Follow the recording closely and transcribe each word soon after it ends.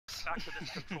Get back to this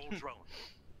control drone.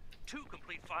 2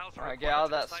 complete files are Alright, get out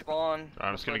of that spawn.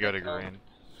 I'm just gonna go to green.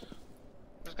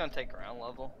 I'm just gonna take ground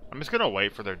level. I'm just gonna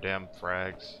wait for their damn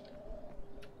frags.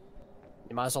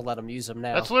 You might as well let them use them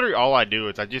now. That's literally all I do.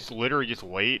 Is I just literally just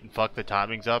wait and fuck the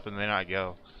timings up, and then I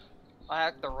go. I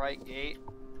hacked the right gate.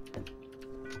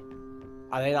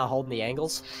 Are they not holding the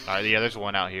angles? Yeah, there's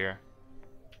one out here.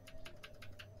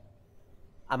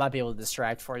 I might be able to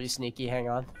distract for you, Sneaky. Hang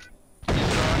on. He's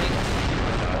running.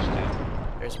 Oh my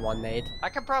gosh, dude. There's one nade. I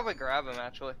could probably grab him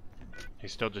actually.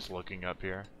 He's still just looking up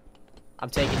here. I'm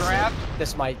taking. Grabbed.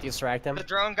 This might distract him. The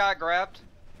drone got grabbed.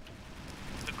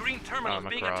 The green terminal is I'm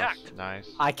being across. attacked. Nice.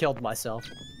 I killed myself.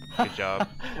 Good job.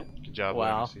 Good job,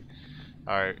 Wow. Lunacy.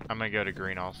 Alright, I'm gonna go to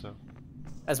green also.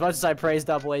 As much as I praise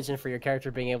Double Agent for your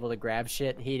character being able to grab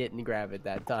shit, he didn't grab it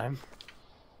that time.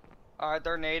 Alright,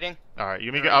 they're nading. Alright,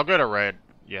 I'll go to red,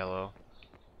 yellow.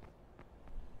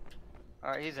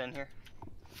 Alright, he's in here.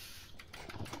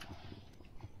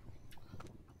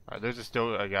 Alright, there's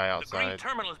still a guy The green outside.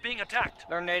 terminal is being attacked.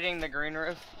 They're nading the green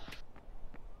roof.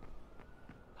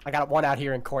 I got one out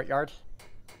here in courtyard.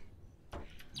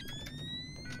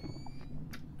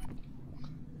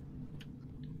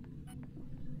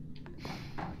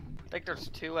 I think there's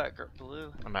 2 at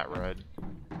blue. I'm at red.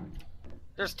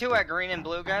 There's 2 at green and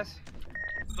blue, guys.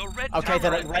 The red Okay,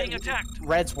 then terminal is being attacked.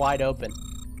 red's wide open.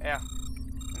 Yeah,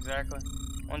 exactly.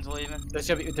 One's leaving.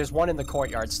 There's one in the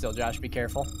courtyard still, Josh. Be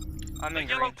careful. I'm The in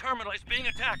yellow green. terminal is being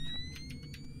attacked.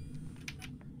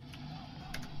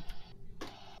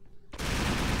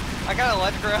 I got a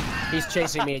ledge grab. He's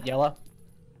chasing me at yellow.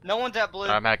 No one's at blue.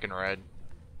 I'm hacking red.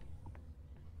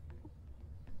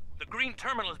 The green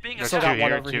terminal is being There's Still two got attacked.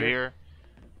 one here, over two here. here.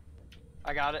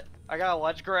 I got it. I got a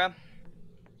ledge grab.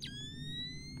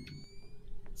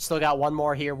 Still got one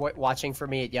more here watching for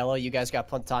me at yellow. You guys got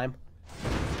plenty of time.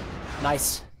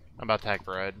 Nice. I'm about to hack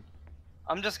red.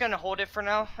 I'm just gonna hold it for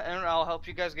now, and I'll help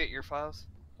you guys get your files.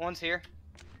 One's here.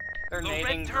 They're The nading red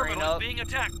green terminal is up. being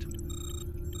attacked.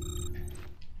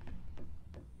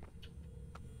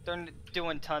 They're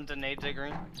doing tons of nades at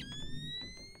green.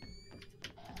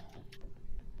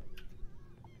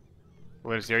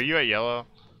 Lunacy, are you at yellow?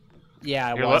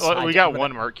 Yeah, I Here, was. we got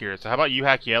one merc here, so how about you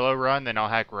hack yellow run, then I'll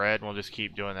hack red, and we'll just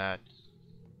keep doing that.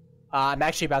 I'm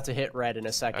actually about to hit red in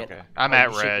a second. Okay. I'm Oh, at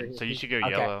you should red, be- so you should go okay.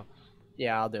 yellow.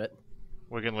 Yeah, I'll do it.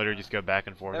 We can literally just go back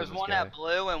and forth There's with this one guy. at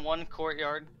blue and one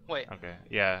courtyard. Wait. Okay,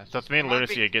 yeah. So it's me and Might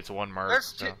Lunacy be- that gets one merc. There's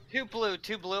So. two blue.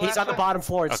 He's on the actually. bottom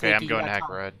floor. It's Okay, Sneaky, I'm you going to got hack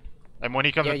time. red. And when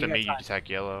he comes Yeah, up to you got me, you time. just hack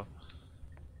yellow.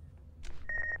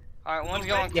 Alright, one's The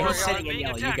going red Yeah, he's courtyard. sitting in being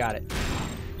yellow. You attacked. got it.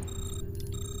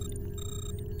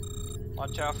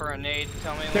 Watch out for a nade.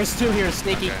 Tell me. There's 2 here,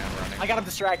 Sneaky. Okay, I'm running. I got him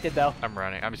distracted though. I'm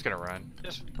running. I'm just gonna run.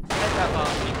 Just hit that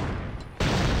bottom.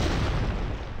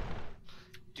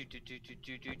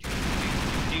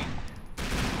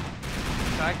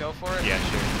 Can I go for it? Yeah,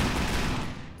 sure.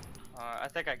 I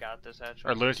think I got this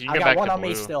actually. Or Lunacy, you I can get got back one to on blue.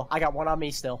 me still. I got one on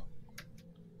me still.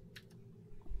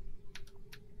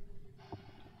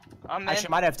 I'm in. Actually,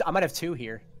 I might have 2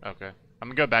 here. Okay. I'm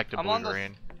gonna go back to I'm blue on the-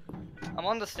 green. I'm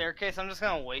on the staircase. I'm just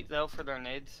gonna wait though for their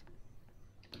nades.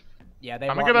 Yeah, they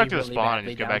I'm gonna want go back me to the really spawn and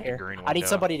badly just go down back to here. green I need window.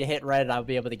 somebody to hit red and I'll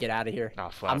be able to get out of here. Oh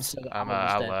fuck. I'm I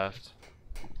almost dead. left.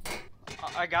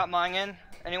 I got mine in.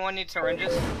 Anyone need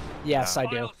syringes? Yes, I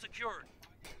do. File secured.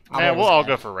 I'm Man, we'll almost all dead.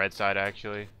 go for red side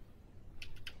actually.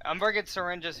 I'm bringing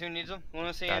syringes. Who needs them?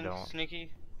 Lunacy I and don't.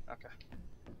 Sneaky. Okay.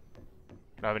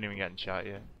 I haven't even gotten shot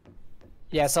yet.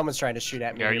 Yeah, someone's trying to shoot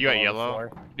at me. Yeah, are here you at below the yellow?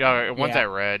 floor. Yeah, one's Yeah. at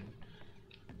red.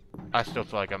 I still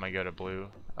feel like I'm gonna go to blue.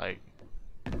 Like,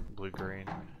 blue-green.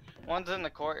 One's in the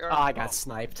courtyard. Oh, I got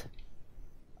sniped.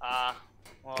 Well,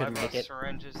 Couldn't I make brought it.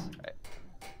 syringes.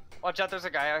 Watch out, there's a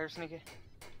guy out here, Sneaky.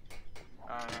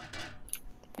 I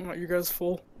don't know. Oh, you guys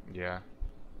full? Yeah.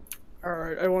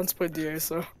 Alright, I once played DA,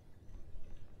 so.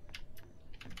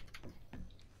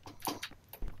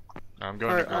 I'm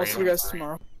going Alright, to I'll see you green. guys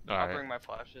tomorrow. I'll Alright. bring my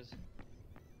flashes.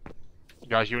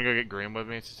 Guys, you wanna go get green with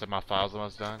me since my file's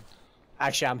almost done?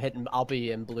 Actually, I'll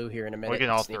be in blue here in a minute. We can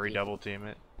all Sneaky. 3 double team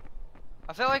it.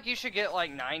 I feel like you should get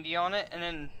like 90 on it and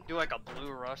then do like a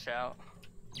blue rush out.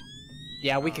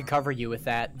 Yeah, we could cover you with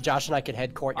that. Josh and I could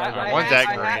head courtyard. I- One's I- at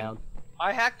I green. hacked-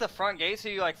 I hacked the front gate so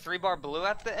you like 3-bar blue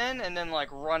at the end and then like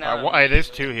run out. Hey, there's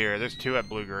 2 here. There's 2 at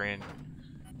blue-green.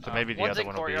 So maybe the one's other in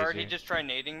one will be courtyard. easy. He just tried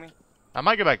nading me. I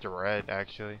might go back to red,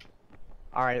 actually.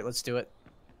 All right, let's do it.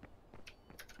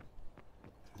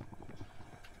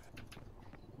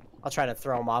 I'll try to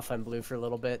throw him off on blue for a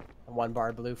little bit. 1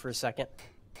 bar blue for a second.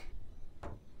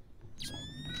 So,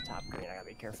 top green, I gotta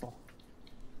be careful.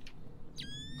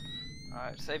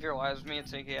 Alright, save your lives. Me and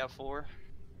Sneaky have 4.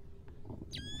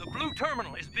 The blue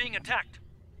terminal is being attacked.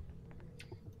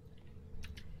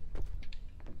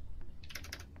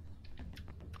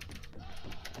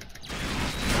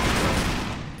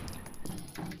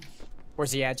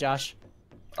 Where's he at, Josh?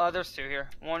 There's two here.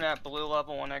 One at blue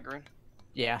level, one at green.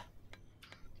 Yeah.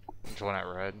 Which one at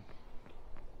red?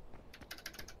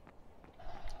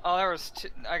 Oh, there was two.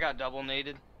 I got double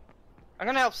naded. I'm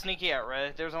gonna help Sneaky at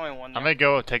red. There's only one there. I'm gonna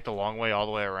go take the long way all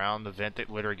the way around. The vent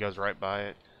that literally goes right by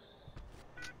it.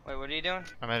 Wait, what are you doing?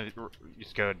 I'm gonna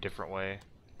just go a different way.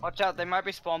 Watch out, they might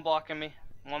be spawn blocking me.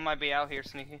 One might be out here,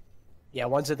 Sneaky. Yeah,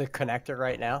 one's at the connector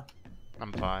right now.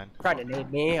 I'm fine. Trying to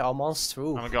nade me, almost. Ooh.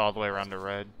 I'm gonna go all the way around to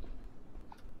red.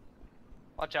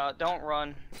 Watch out, don't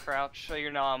run, crouch, so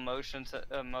you're not on motion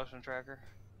tracker.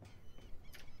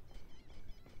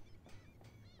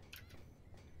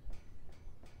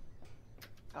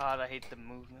 God, I hate the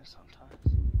movement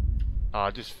sometimes. Oh,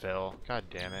 I just fell. God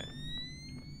damn it.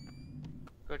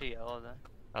 Go to yellow then.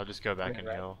 I'll just go back and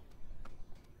red. heal.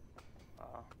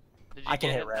 Oh. Did you I can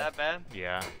get hit red. that bad?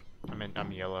 Yeah.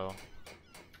 I'm yellow.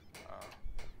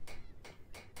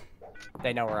 Oh.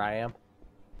 They know where I am.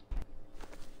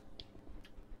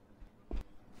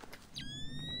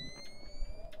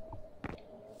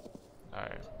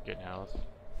 Alright, getting health.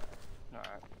 Alright.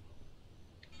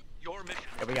 Your mission.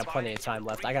 Yeah, we got plenty of time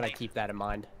left. I gotta keep that in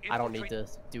mind. I don't need to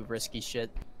do risky shit.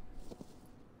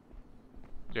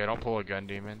 Yeah, don't pull a gun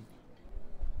demon.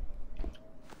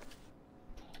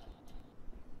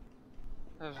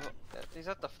 He's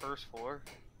at the first floor.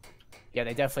 Yeah,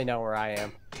 they definitely know where I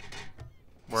am.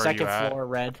 Where Second are you at? floor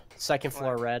red. Second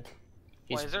floor red.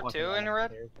 Wait, is there walking two around in the red?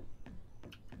 upstairs.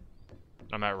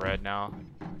 I'm at red now.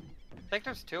 I think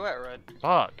there's two at red.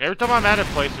 Fuck. Every time I'm at a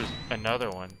place, there's another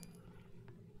one.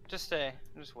 Just stay.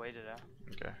 Just wait it out.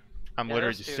 Okay. I'm Yeah, literally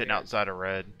there's just two sitting here. outside of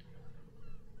red.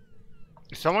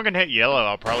 If someone can hit yellow,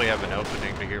 I'll probably have an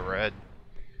opening to get red.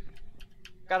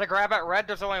 Gotta grab at red.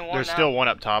 There's only one There's now. still one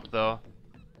up top, though.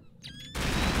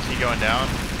 Is he going down?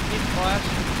 He's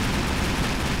flash.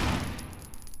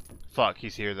 Fuck,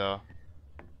 he's here, though.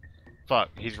 Fuck,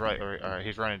 he's right. Alright,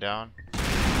 he's running down.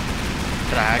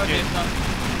 Can I hack Okay, it? it's not-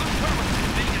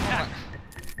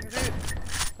 Being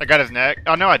attacked. I got his neck.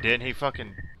 Oh, no, I didn't. He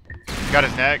fucking got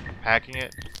his neck. Hacking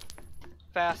it.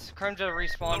 Fast. Chremja The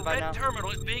respawned by red now.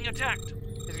 terminal is being attacked.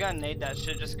 He's gonna nade that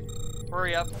shit. Just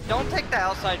hurry up. Don't take the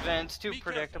outside vent. It's too Be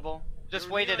careful. predictable. Just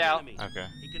You're wait near it out. enemy. Okay.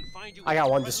 He can find you I with got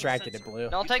his one presence distracted at sensor. blue.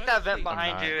 Don't Be take that better vent safe.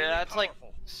 behind not. you. Really That's like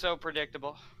powerful. so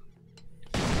predictable.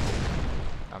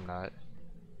 I'm not.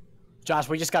 Josh,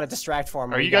 we just gotta distract for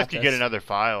him. Or We you guys got could this. get another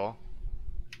file.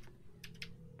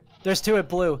 There's two at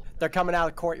blue. They're coming out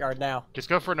of the courtyard now. Just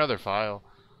go for another file.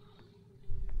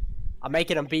 I'm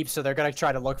making them beep, so they're gonna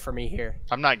try to look for me here.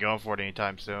 I'm not going for it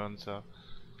anytime soon, so.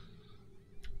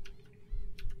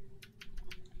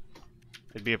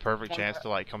 It'd be a perfect chance to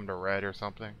like come to red or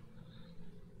something.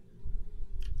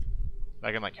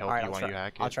 I can like help Alright, you when you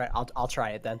hack it. I'll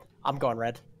try it then. I'm going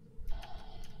red.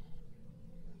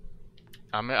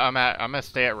 I'm gonna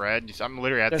stay at red. I'm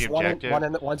literally at There's the one,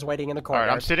 objective. one's waiting in the Alright, courtyard.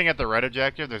 I'm sitting at the red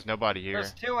objective. There's nobody here.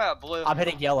 There's two at blue. I'm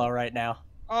hitting yellow right now.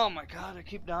 Oh my god, I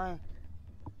keep dying.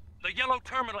 The yellow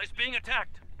terminal is being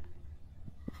attacked.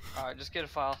 Alright, just get a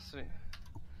file. Sweet.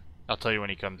 I'll tell you when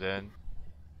he comes in.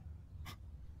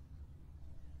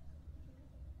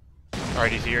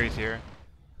 Alright, he's here. He's here.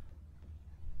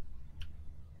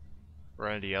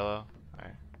 Running to yellow.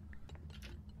 Alright.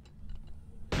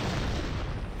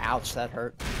 Ouch, that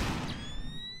hurt.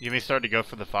 You may start to go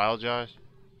for the file, Josh.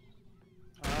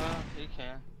 He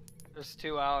can. There's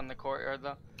two out in the courtyard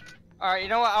though. Alright, you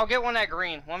know what? I'll get one at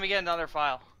green. Let me get another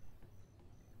file.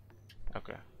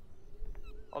 Okay.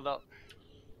 Hold up.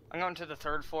 I'm going to the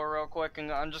third floor real quick,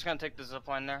 and I'm just gonna take the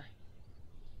zipline there.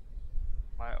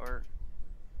 Might work.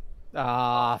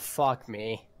 Ah, fuck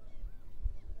me.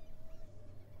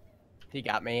 He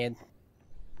got me in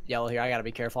yellow here. I gotta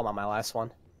be careful. I'm on my last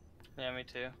one. Yeah, me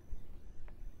too.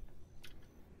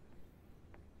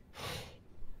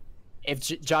 If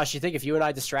Josh, you think if you and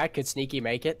I distract, could Sneaky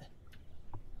make it?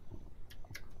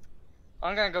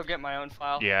 I'm gonna go get my own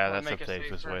file. Yeah, I'll that's make the it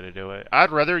safest safer. way to do it.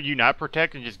 I'd rather you not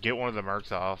protect and just get one of the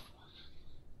mercs off.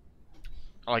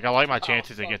 Like, I like my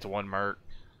chances fuck. against one merc.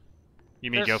 You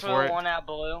mean There's go for it? one at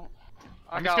blue. I'm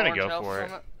I just got gonna orange go health for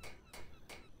from it.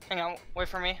 Hang on, wait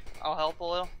for me. I'll help a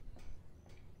little.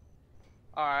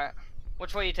 Alright.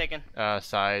 Which way are you taking?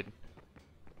 Side.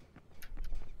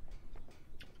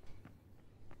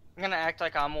 I'm gonna act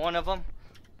like I'm one of them.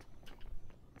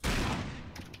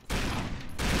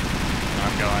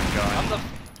 I'm going. I'm the.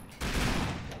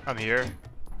 I'm here.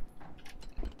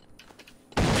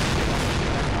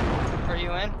 Are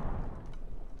you in?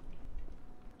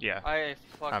 Yeah, I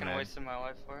fucking in. wasted my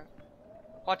life for it.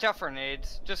 Watch out for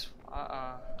nades. Just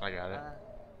I got it.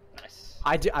 Nice.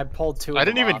 I pulled two. I of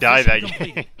didn't them even off. die that Mission game.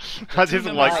 completed. I just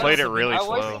The like team played it members really I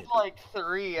slow. wasted like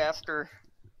 3 after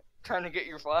trying to get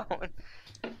your file.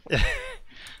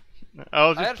 I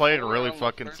was I just had playing 4 really on the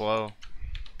fucking first slow.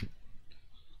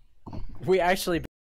 We actually